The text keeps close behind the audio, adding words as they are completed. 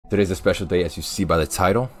Today's a special day, as you see by the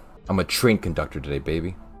title. I'm a train conductor today,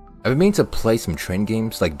 baby. I've been meaning to play some train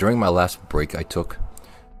games. Like during my last break I took,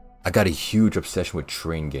 I got a huge obsession with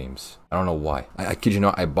train games. I don't know why. I kid you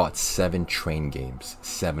not, I bought 7 train games.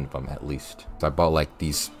 7 of them at least. So I bought like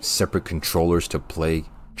these separate controllers to play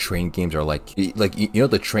train games, or like you know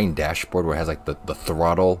the train dashboard where it has like the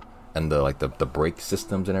throttle and the brake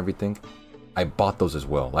systems and everything. I bought those as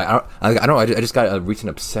well. Like I don't know, I just got a recent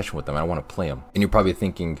obsession with them. I want to play them. And you're probably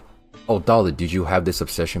thinking, oh Dalda, did you have this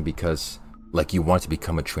obsession because like you wanted to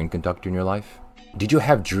become a train conductor in your life? Did you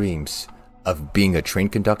have dreams of being a train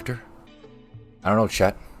conductor? I don't know,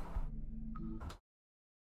 chat.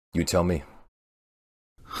 You tell me.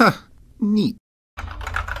 Huh, neat.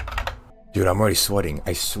 Dude, I'm already sweating.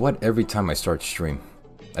 I sweat every time I start stream.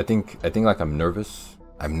 I think like I'm nervous.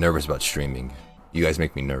 I'm nervous about streaming. You guys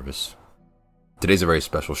make me nervous. Today's a very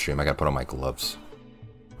special stream. I gotta put on my gloves.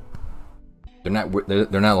 They're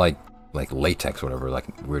not like latex or whatever,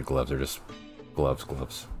 like weird gloves. They're just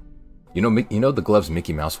gloves. You know the gloves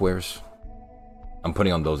Mickey Mouse wears? I'm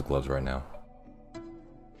putting on those gloves right now.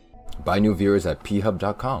 Buy new viewers at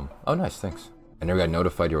phub.com. Oh nice, thanks. I never got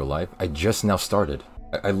notified you're live. I just now started.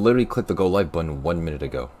 I literally clicked the go live button 1 minute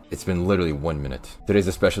ago. It's been literally 1 minute. Today's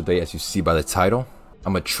a special day, as you see by the title.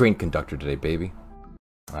 I'm a train conductor today, baby.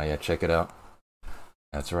 Oh yeah, check it out.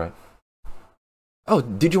 That's right. Oh,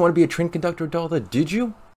 did you want to be a train conductor, Dalda? Did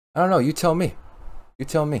you? I don't know, you tell me. You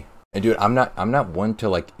tell me. And dude, I'm not one to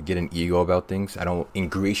like get an ego about things. I don't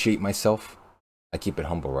ingratiate myself. I keep it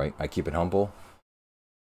humble, right? I keep it humble.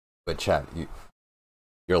 But chat,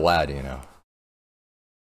 you're a lad, you know.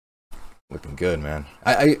 Looking good, man.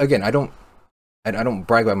 I don't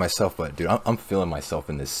brag about myself, but dude, I'm feeling myself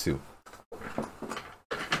in this suit.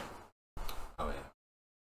 Oh yeah.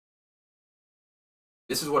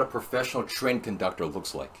 This is what a professional train conductor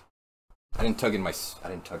looks like. I didn't tug in my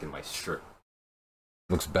shirt.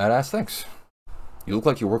 Looks badass, thanks. You look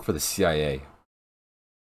like you work for the CIA.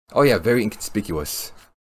 Oh yeah, very inconspicuous.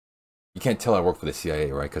 You can't tell I work for the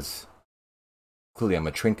CIA, right? Because clearly I'm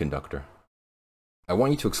a train conductor. I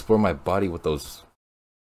want you to explore my body with those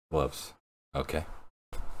gloves. Okay.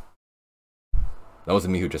 That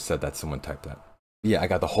wasn't me who just said that, someone typed that. Yeah, I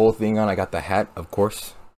got the whole thing on. I got the hat, of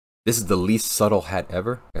course. This is the least subtle hat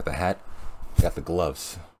ever. I got the hat. I got the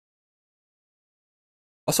gloves.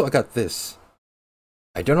 Also, I got this.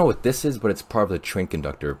 I don't know what this is, but it's part of the train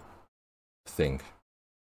conductor thing.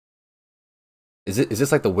 Is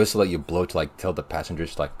this like the whistle that you blow to like tell the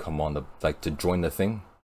passengers to like come on to join the thing?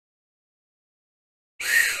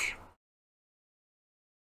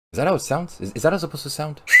 Is that how it sounds? Is that how it's supposed to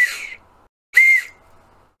sound?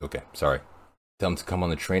 Okay, sorry. Tell them to come on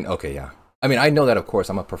the train. Okay, yeah. I mean, I know that, of course.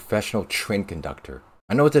 I'm a professional train conductor.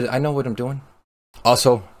 I know what I'm doing.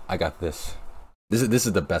 Also, I got this. This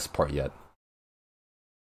is the best part yet.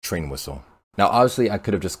 Train whistle. Now, obviously, I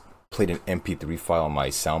could have just played an MP3 file on my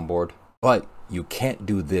soundboard, but you can't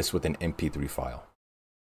do this with an MP3 file.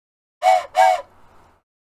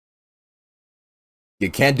 You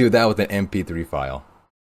can't do that with an MP3 file.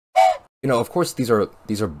 You know, of course, these are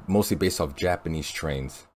mostly based off Japanese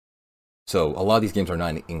trains. So a lot of these games are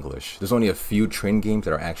not in English. There's only a few train games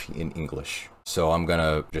that are actually in English. So I'm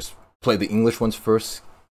gonna just play the English ones first,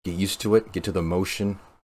 get used to it, get to the motion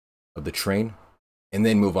of the train, and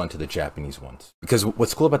then move on to the Japanese ones. Because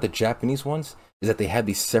what's cool about the Japanese ones is that they have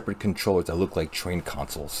these separate controllers that look like train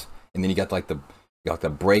consoles. And then you got like the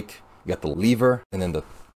brake, you got the lever, and then the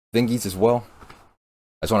thingies as well.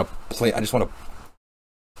 I just want to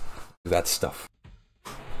do that stuff.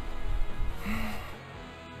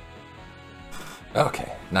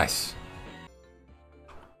 Okay, nice.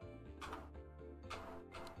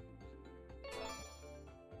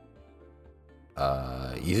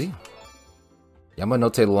 Easy.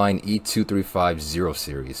 Yamanote Line E2350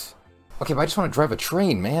 series. Okay, but I just want to drive a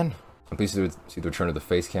train, man. I'm pleased to see the return of the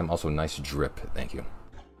face cam. Also, nice drip. Thank you.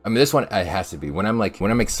 I mean, this one, it has to be. When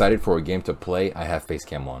I'm excited for a game to play, I have face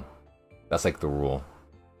cam on. That's like the rule.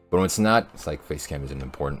 But when it's not, it's like face cam isn't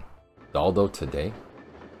important. Daldo today.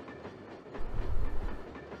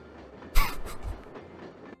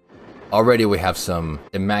 Already we have some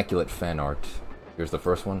immaculate fan art. Here's the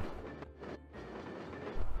first one.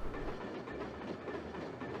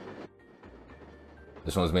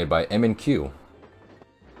 This one was made by M&Q.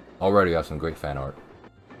 Already we have some great fan art.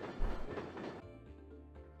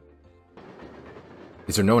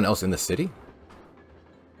 Is there no one else in the city?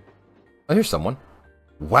 Oh, here's someone.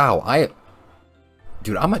 Wow,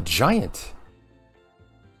 dude, I'm a giant.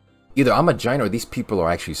 Either I'm a giant or these people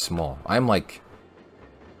are actually small. I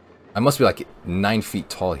must be like 9 feet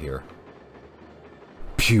tall here.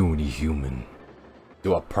 Puny human.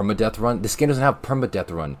 Do a permadeath run? This game doesn't have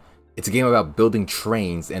permadeath run. It's a game about building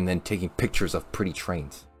trains and then taking pictures of pretty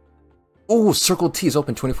trains. Oh, Circle T is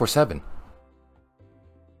open 24/7.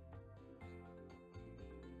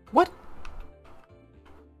 What?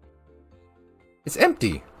 It's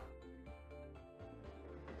empty.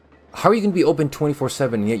 How are you going to be open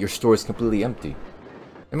 24/7 and yet your store is completely empty?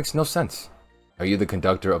 That makes no sense. Are you the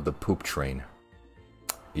conductor of the poop train?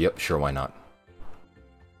 Yep, sure, why not?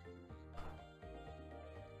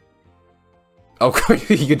 Oh,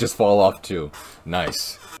 you could just fall off too.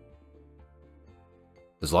 Nice.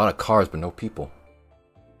 There's a lot of cars, but no people.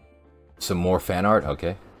 Some more fan art?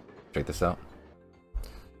 Okay. Check this out.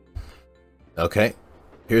 Okay.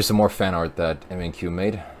 Here's some more fan art that M&Q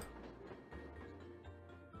made.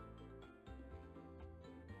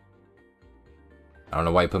 I don't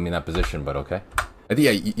know why you put me in that position, but okay. I think,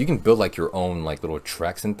 yeah, you can build like your own like little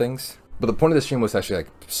tracks and things. But the point of the stream was actually like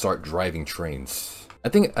start driving trains. I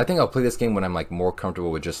think I'll play this game when I'm like more comfortable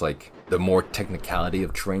with just like the more technicality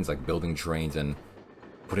of trains, like building trains and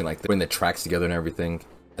putting the tracks together and everything.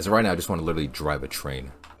 As of right now, I just want to literally drive a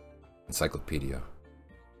train. Encyclopedia. In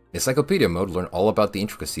Encyclopedia mode, learn all about the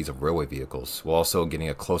intricacies of railway vehicles, while also getting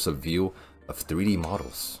a close-up view of 3D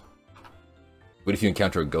models. What if you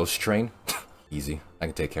encounter a ghost train? Easy, I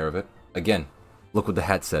can take care of it. Again, look what the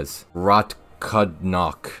hat says.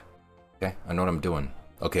 Rotkudnok. Okay, I know what I'm doing.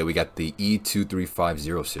 Okay, we got the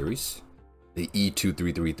E2350 series, the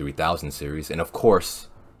E233-3000 series, and of course,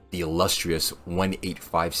 the illustrious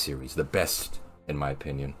 185 series, the best, in my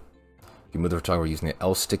opinion. You move the photographer using the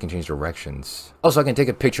L stick and change directions. Also, I can take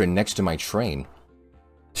a picture next to my train.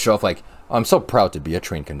 Show off like, oh, I'm so proud to be a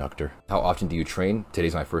train conductor. How often do you train?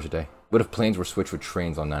 Today's my first day. What if planes were switched with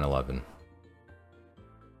trains on 9/11?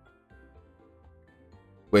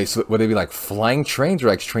 Wait, so would they be like flying trains or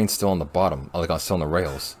like trains still on the bottom? Or like still on the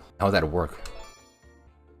rails? How would that work?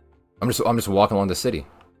 I'm just walking along the city.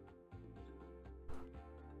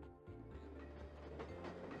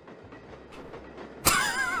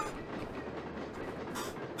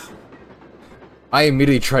 I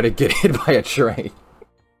immediately try to get hit by a train.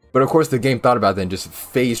 But of course the game thought about that and just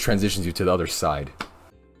phase transitions you to the other side.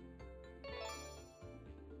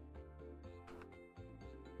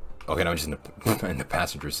 Okay, now I'm just in the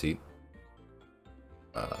passenger seat.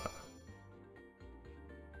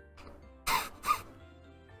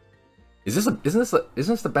 Isn't this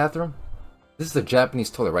the bathroom? This is a Japanese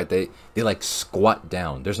toilet, right? They like squat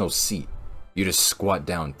down. There's no seat. You just squat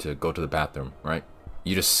down to go to the bathroom, right?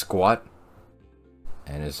 You just squat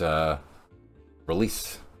and it's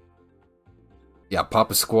release. Yeah, pop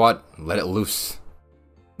a squat, let it loose.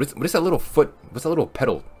 What is that little foot? What's that little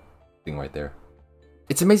pedal thing right there?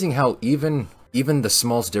 It's amazing how even the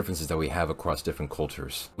smallest differences that we have across different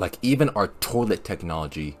cultures, like even our toilet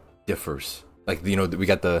technology differs. Like, you know, we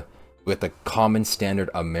got the common standard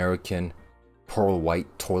American pearl white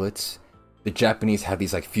toilets. The Japanese have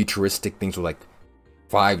these like futuristic things with like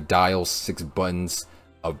 5 dials, 6 buttons,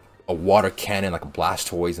 a water cannon, like a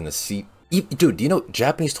Blastoise in the seat. Dude, do you know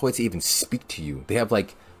Japanese toilets even speak to you? They have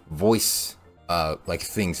like voice like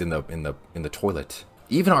things in the toilet.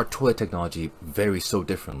 Even our toilet technology varies so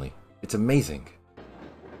differently. It's amazing.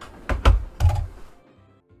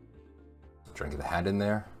 Try and get the hand in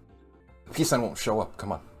there. The peace sign won't show up.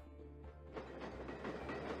 Come on.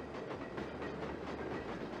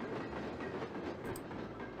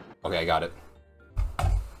 Okay, I got it.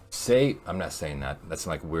 I'm not saying that. That's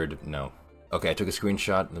like weird. No. Okay, I took a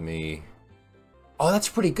screenshot. Let me... Oh, that's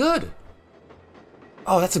pretty good.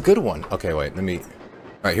 Oh, that's a good one. Okay, wait. Let me... All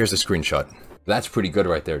right, here's the screenshot. That's pretty good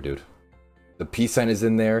right there, dude. The peace sign is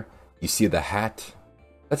in there. You see the hat.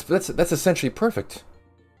 That's essentially perfect.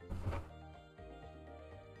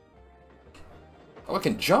 Oh, I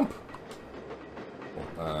can jump.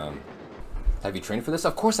 Have you trained for this?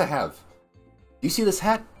 Of course I have. You see this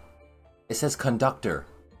hat? It says Conductor.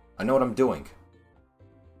 I know what I'm doing.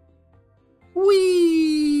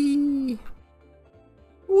 Whee!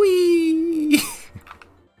 Whee!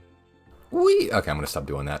 Whee! Okay, I'm gonna stop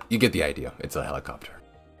doing that. You get the idea. It's a helicopter.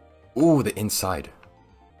 Ooh, the inside.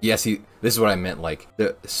 Yeah, see, this is what I meant. Like,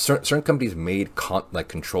 certain companies made like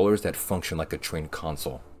controllers that function like a train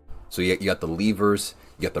console. So you got the levers,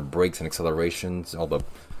 you got the brakes and accelerations, all the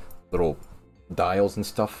little dials and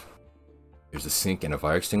stuff. There's a sink and a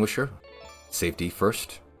fire extinguisher. Safety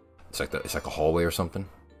first. It's like a hallway or something.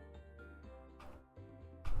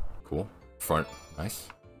 Cool. Front, nice.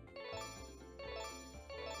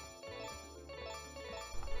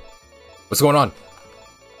 What's going on?